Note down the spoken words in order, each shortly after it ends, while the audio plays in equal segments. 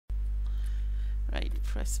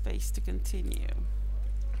press space to continue.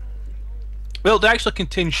 Well, they actually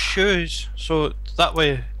contain shoes, so that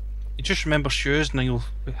way you just remember shoes and then you'll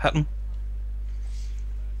hit them.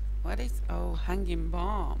 What is... Oh, hanging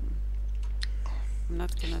bomb. I'm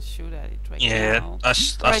not gonna shoot at it right now. Yeah,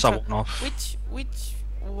 that's Right, a one-off. Which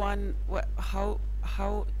one...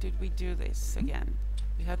 How did we do this again?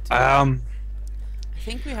 We had to... I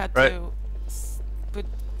think we had to put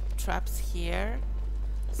traps here.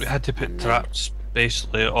 We had to put traps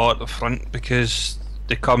basically all at the front because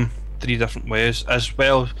they come 3 different ways. As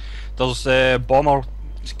well, there's bomber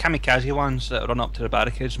kamikaze ones that run up to the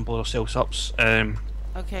barricades and blow themselves up.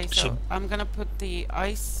 Okay, so I'm gonna put the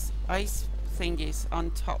ice thingies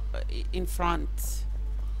on top, in front,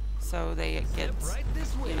 so they get,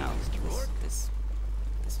 you know, this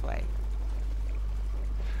way.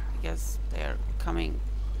 Because they're coming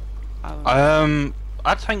out.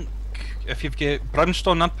 I think if you've got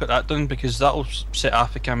brimstone, I'd put that down because that'll set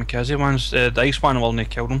off the kamikaze ones. The ice one will only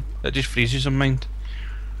kill them. It just freezes them, mind.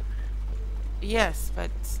 Yes,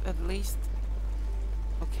 but at least...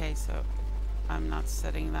 Okay, so I'm not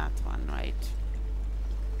setting that one right.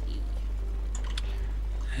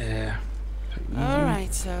 Yeah.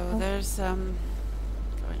 Alright, so there's going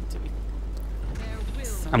to be...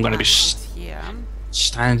 I'm gonna be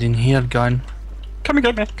standing here going, come and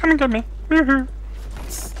get me, come and get me. Woohoo.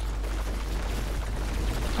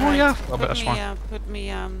 Oh right, yeah, put me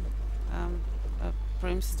a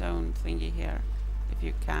brimstone thingy here, if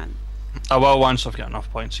you can. I will once I've got enough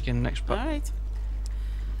points again next part. Alright.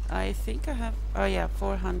 I think I have... Oh yeah,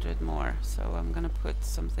 400 more, so I'm gonna put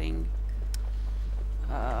something...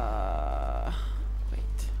 wait,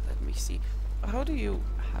 let me see. How do you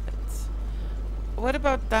have it? What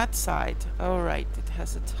about that side? Oh right, it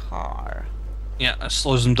has a tar. Yeah, it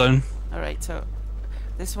slows them down. Alright, so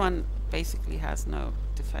this one basically has no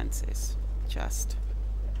defenses, just...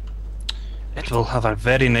 It will have a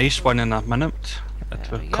very nice one in a minute.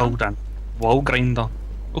 It will be called a wall grinder.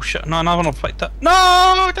 Oh shit, no, another one picked it. No,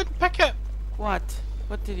 I didn't pick it! What?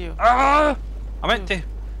 What did you... I meant to...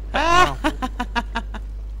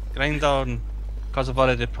 grinder, and because I've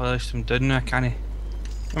already placed them down now, I can't...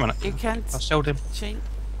 Wait a minute. You can't... I sold him.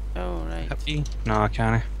 Oh, right. Happy? No, I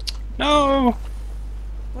can't. No!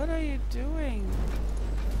 What are you doing?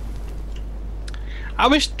 I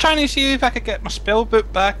was trying to see if I could get my spell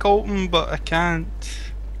book back open, but I can't.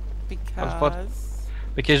 Because?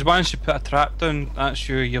 Because once you put a trap down, that's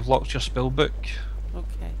you've locked your spell book.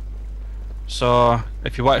 Okay. So,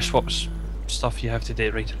 if you want to swap stuff, you have to do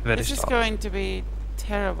it right at the very start. This is going to be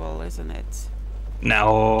terrible, isn't it?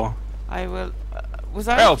 No. I will...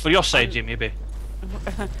 Well, for your side, yeah, maybe.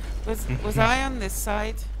 was I on this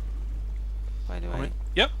side? By the way?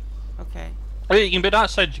 Yep. Okay. Oh, you can be that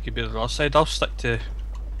side, you can be the other side. I'll stick to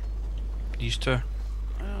these two. I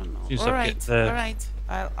don't know. Alright, alright.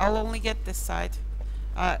 I'll only get this side.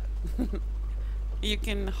 You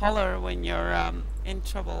can holler when you're in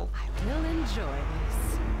trouble. I will enjoy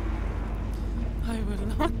this. I will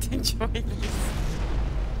not enjoy this.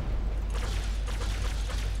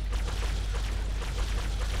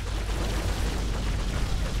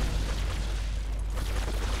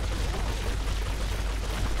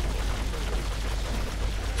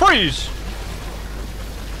 Freeze!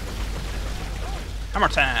 Hammer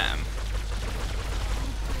time!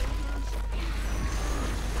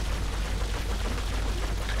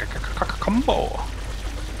 Combo!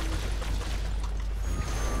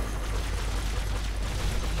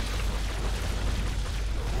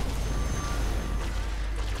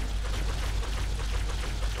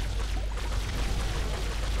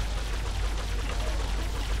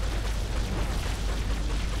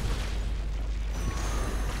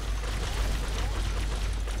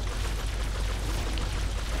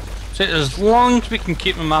 So as long as we can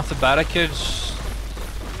keep them off the barricades,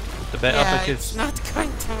 the better. Yeah, because it's not going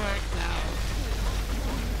to work now.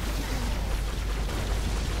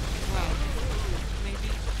 Well, maybe.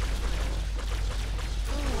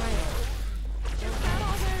 Oh wait. Is that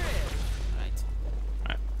all there is?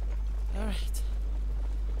 Right. All right.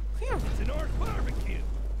 Phew. It's an orc barbecue.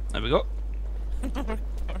 there we go. Barbecue.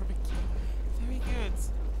 Very good.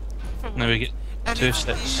 Now we get And 2 it's-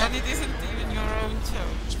 sticks. And it isn't even your own show.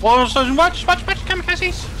 Explorers, watch, kamikazes!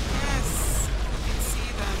 Yes, I can see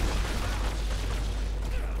them.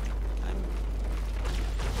 I'm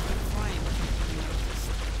fine.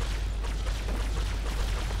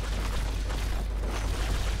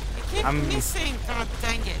 I keep missing. God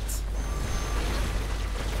dang it!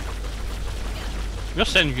 We're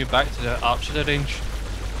sending you back to the archery range.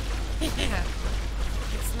 Yeah,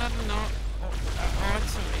 it's not an archery.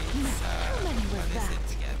 It's what is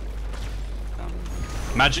it again?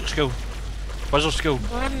 Magic skill. Wizard skill.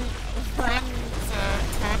 One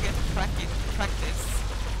target practice.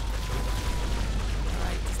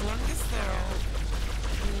 Alright, as long as they're all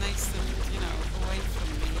nice and, you know, away from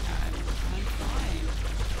me, I'm fine.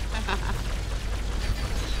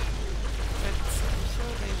 But I'm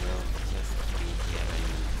sure they will just be here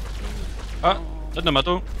Ah, in the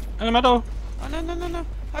middle. In the middle. Oh no.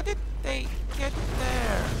 How did they get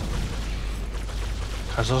there?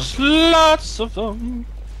 Because there's lots of them.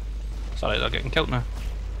 Sorry, they're getting killed now.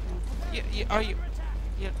 Are you?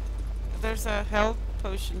 There's a health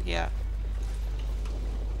potion here.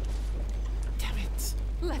 Damn it!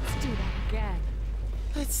 Let's do that again.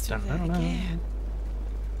 Let's do that again.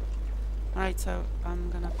 Alright, so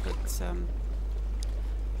I'm gonna put some.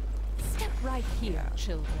 Step right here,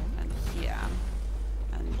 children. And here.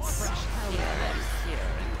 And here and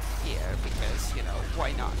here, because, you know,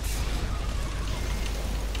 why not?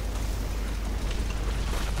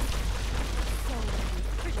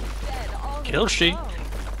 Kill sheep.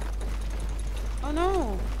 Oh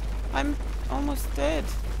no! I'm almost dead.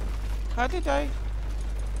 How did I?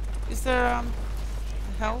 Is there a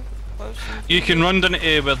health potion? You can run down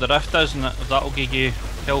to where the rift is and that'll give you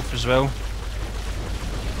health as well.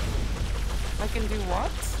 I can do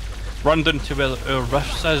what? Run down to where our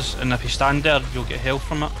rift is and if you stand there you'll get health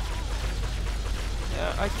from it.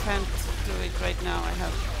 Yeah, I can't do it right now. I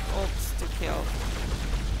have orcs to kill.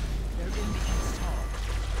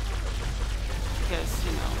 Because,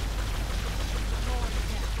 you know.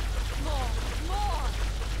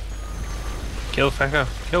 Kill faster.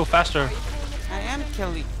 Kill faster. I am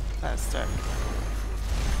killing faster.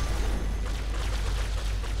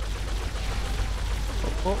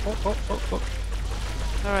 Oh.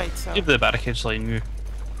 Alright, so. Leave the barricades like you.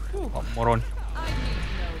 Whew. Oh, moron.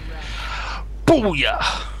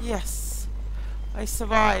 Booyah! Yes. I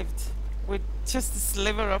survived with just a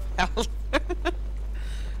sliver of health.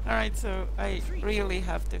 Alright, so I really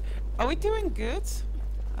have to. Are we doing good?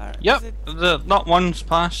 Yep, that one's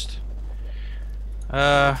passed.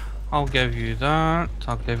 I'll give you that.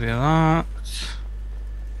 I'll give you that.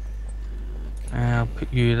 I'll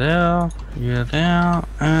put you there,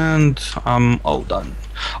 and I'm all done.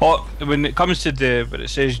 Oh, when it comes to when it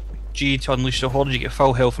says G to unleash the horde, you get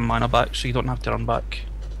full health and mana back, so you don't have to run back.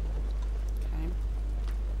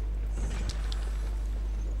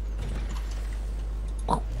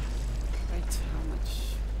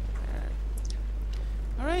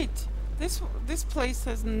 Alright, this place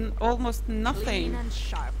has almost nothing. And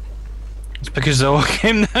sharp. It's because they all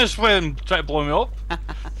came this way and tried to blow me up.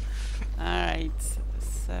 Alright,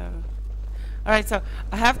 so I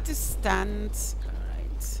have to stand.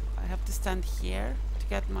 Alright, I have to stand here to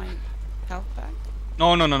get my health back.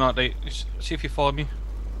 No, right. See if you follow me.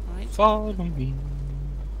 Right. Follow me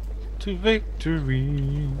to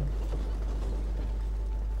victory.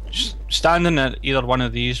 Just standing at either one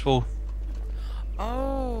of these will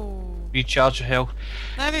recharge your health.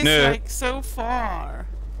 That is like so far.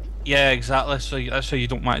 Yeah, exactly. So that's how you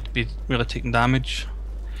don't want it to be really taking damage.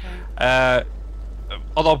 Okay.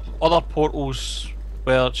 Other portals,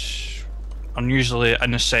 which are usually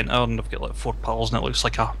in the centre, and they've got like 4 pillars, and it looks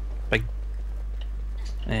like a big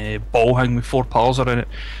ball hanging with 4 pillars around it.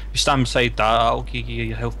 If you stand beside that, that'll give you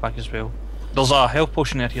your health back as well. There's a health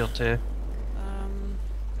potion here too.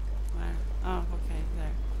 Where? Oh, okay,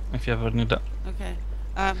 there. If you ever need it. Okay.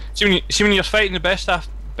 See when you're fighting the best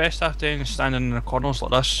after standing in the corners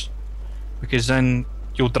like this, because then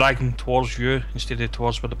you'll drag them towards you instead of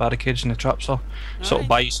towards where the barricades and the traps are. So it'll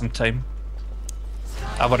buy you some time.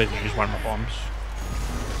 I've already used one of my bombs.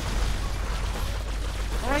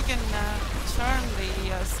 Or I can charm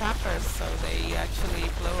the sappers so they actually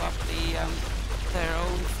blow up their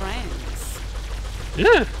own friends.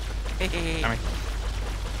 Yeah. Hehe. I mean,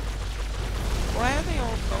 Why are they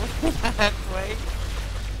all going that way?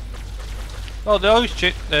 well, they always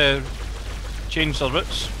change their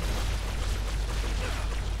routes.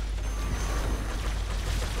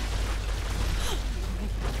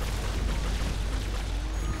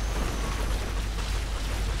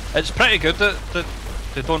 It's pretty good that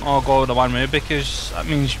they don't all go the one way, because that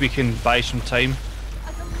means we can buy some time.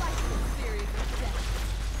 A delightful series of deaths.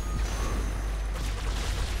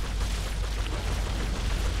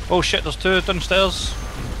 Oh shit, there's 2 downstairs.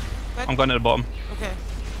 But, I'm going to the bottom. okay.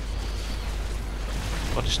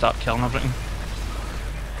 I'll just start killing everything.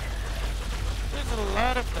 There's a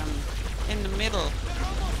lot of them in the middle.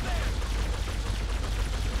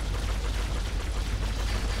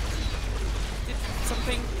 Did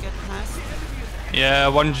something get past? Yeah,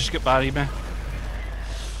 one just got buried me.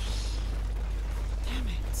 Damn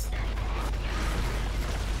it.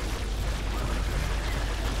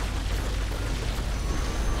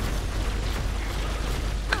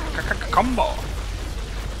 combo.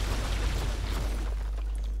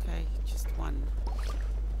 Okay, just one.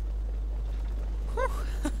 Whew.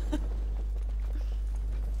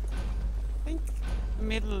 I think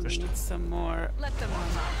middle Just- needs some more Let them warm up.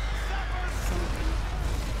 something.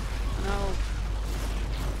 No.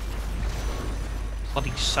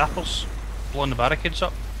 Bloody sappers blowing the barricades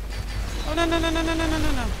up. Oh no no no no no no no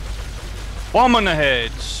no no. Bomb on the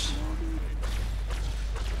heads.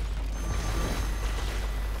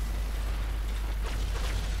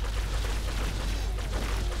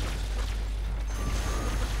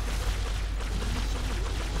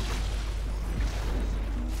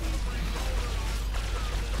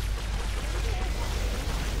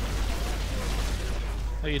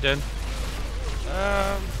 How you doing?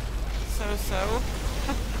 So.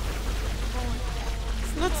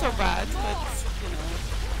 It's not so bad, but you know,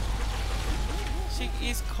 she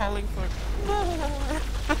is calling for more.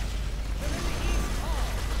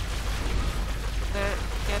 They're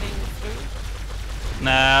getting through.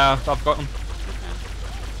 Nah, I've got them. Okay.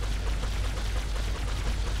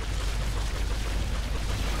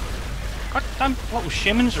 God damn little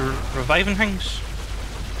shamans are reviving things.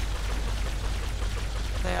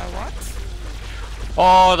 They are what?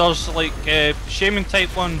 Oh, there's like shaman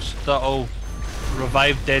type ones that'll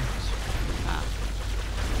revive dead Ah.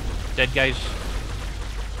 guys.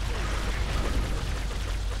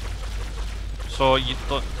 So you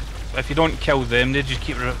don't, if you don't kill them, they just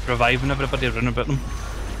keep reviving everybody around about them.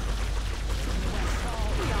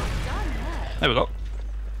 There we go.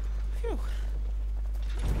 Phew.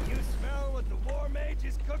 You smell what the war mage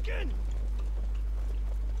is cooking?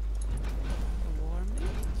 The war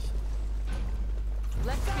mage?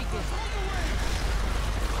 Let's begin.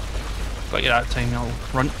 Got you that time, little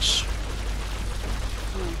runts.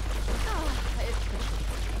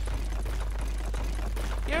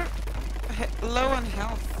 You're low on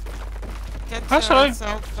health. Get That's alright.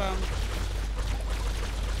 yourself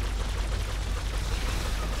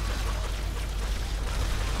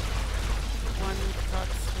one cut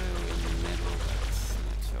through in the middle, but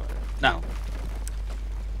not sure. No.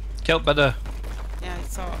 Killed by the. Yeah, I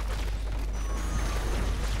saw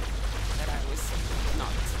that I was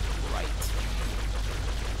not right.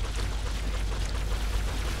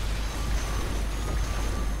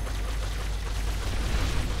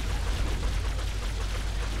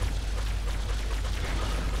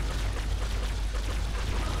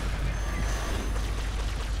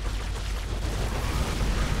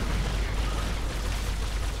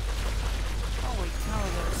 Holy cow,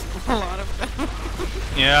 there's a lot of them.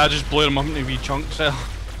 Yeah, I just blew them up into wee chunks there. No,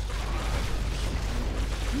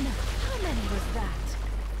 how many was that?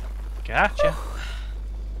 Gotcha.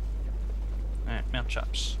 Alright, more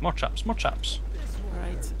traps. More traps, more traps.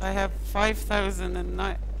 Right, I have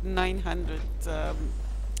 5,900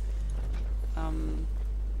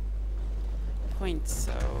 points,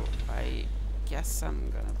 so I guess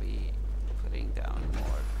I'm gonna be putting down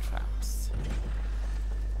more traps.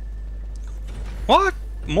 What?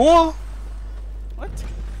 More? What?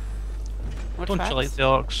 More Don't traps? you like the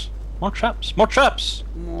orcs? More traps. More traps!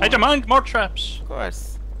 More, I demand more traps! of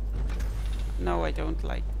course. No, I don't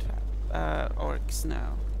like orcs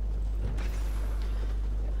now.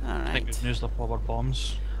 I think Alright. we've used up all our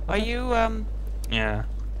bombs. Are you, Yeah,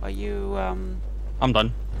 I'm done.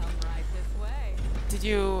 Come right this way. did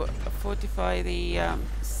you fortify the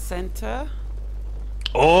center?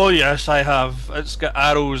 Oh yes, I have. It's got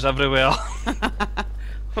arrows everywhere.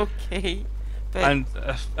 Okay. But And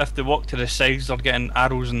if they walk to the sides, they're getting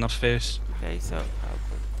arrows in their face. okay, so I'll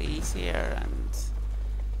put these here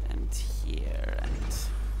and here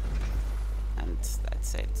and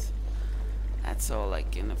that's it. That's all I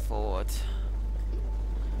can afford.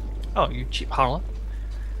 Oh, you cheap harlot.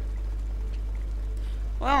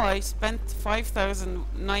 Well, I spent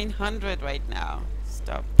 5,900 right now.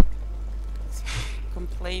 Stop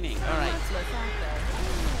complaining. All right. Let's look out there.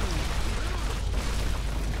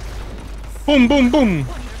 Boom, boom, boom!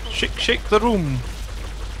 Shake, shake the room.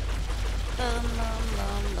 Bum, bum,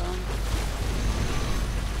 bum, bum.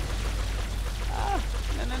 Ah,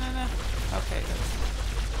 no. Okay, that's...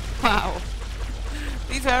 Wow.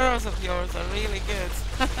 These arrows of yours are really good.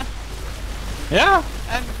 Yeah,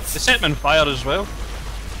 And... they set them on fire as well.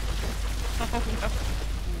 Oh, no.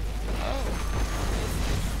 Oh.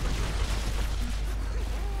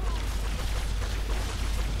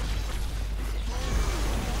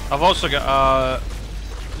 I've also got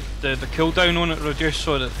the cooldown on it reduced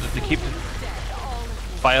so that they keep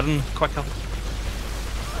firing quicker.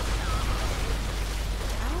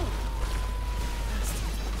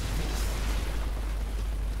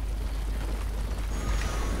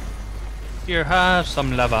 Here, have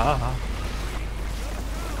some lava.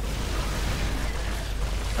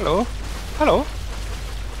 Hello. Hello.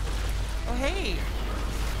 Oh, hey.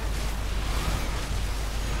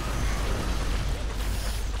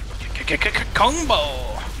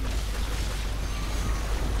 Combo.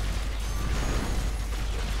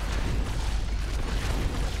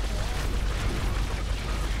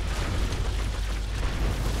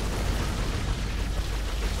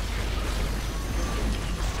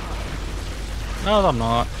 No, they're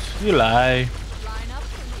not. You lie. Line up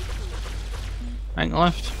for me, please. Ain't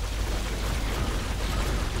left.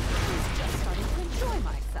 Just starting to enjoy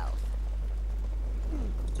myself.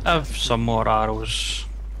 Have some more arrows.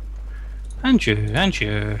 And you, and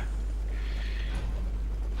you.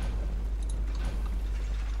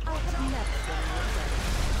 I have never been more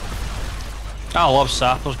ready. I love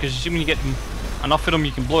sappers because you see when you get them, enough of them,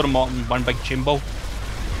 you can blow them up in one big chain ball.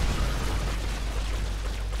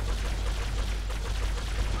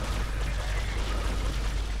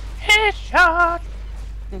 Headshot!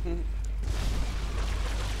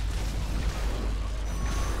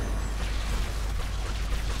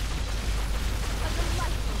 A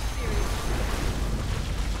delightful series.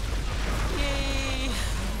 Yay.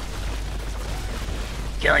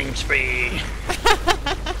 Killing spree.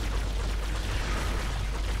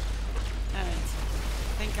 Alright.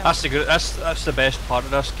 That's the good. That's the best part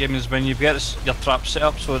of this game is when you get your trap set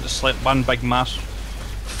up so it's like one big mass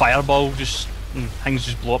fireball, just things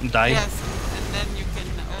just blow up and die. Yes, and then you can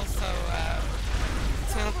also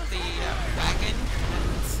tilt the wagon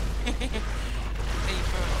and they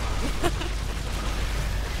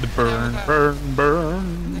The burn, burn,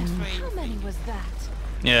 burn. the train. How many was that?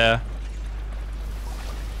 Yeah.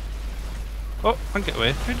 Oh, I can get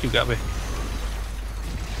away. How did you get away?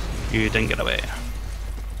 You didn't get away.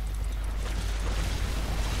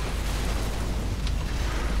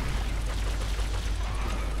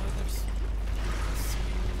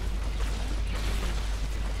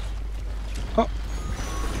 Oh.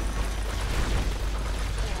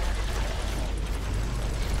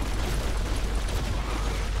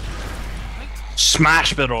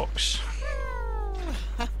 Smash the rocks.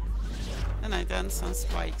 And I done some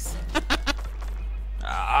spikes.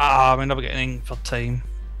 Ah, we never get anything for time.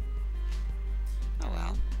 Oh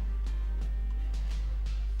well,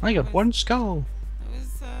 I got one skull. it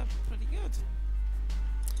was pretty good.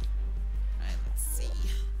 Alright, let's see.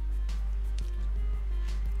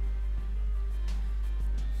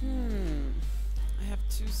 I have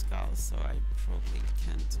 2 skulls, so I probably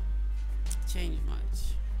can't change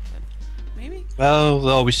much. But maybe Well, they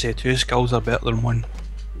always say 2 skulls are better than 1.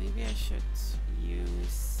 maybe I should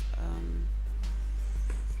use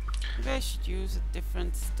maybe I should use a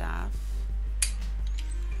different staff.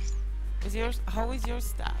 Is yours? How is your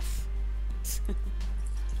staff?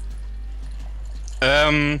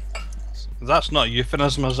 That's not a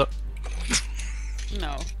euphemism, is it?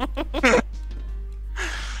 No.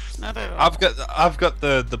 Not at all. I've got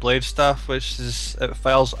the blade staff, which is it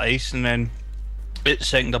fires ice and then its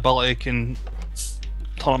second ability can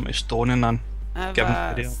turn into stone and then I have give him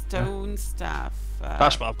a video. stone staff.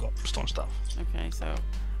 That's what I've got, stone staff. Okay, so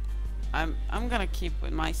I'm gonna keep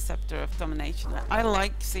with my scepter of domination. I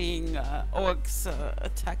like seeing orcs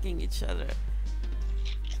attacking each other.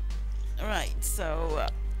 Right, so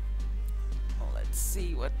let's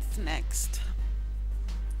see what's next.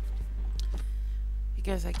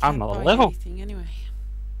 Because I can't Another buy level. anything anyway.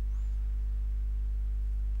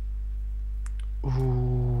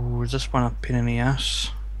 Ooh, is this one a pain in the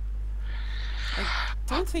ass? I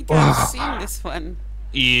don't think I've seen this one.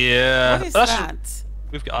 Yeah, What is that's- that?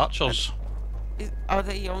 We've got archers Are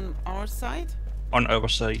they on our side? on our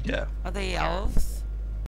side, yeah. Are they elves?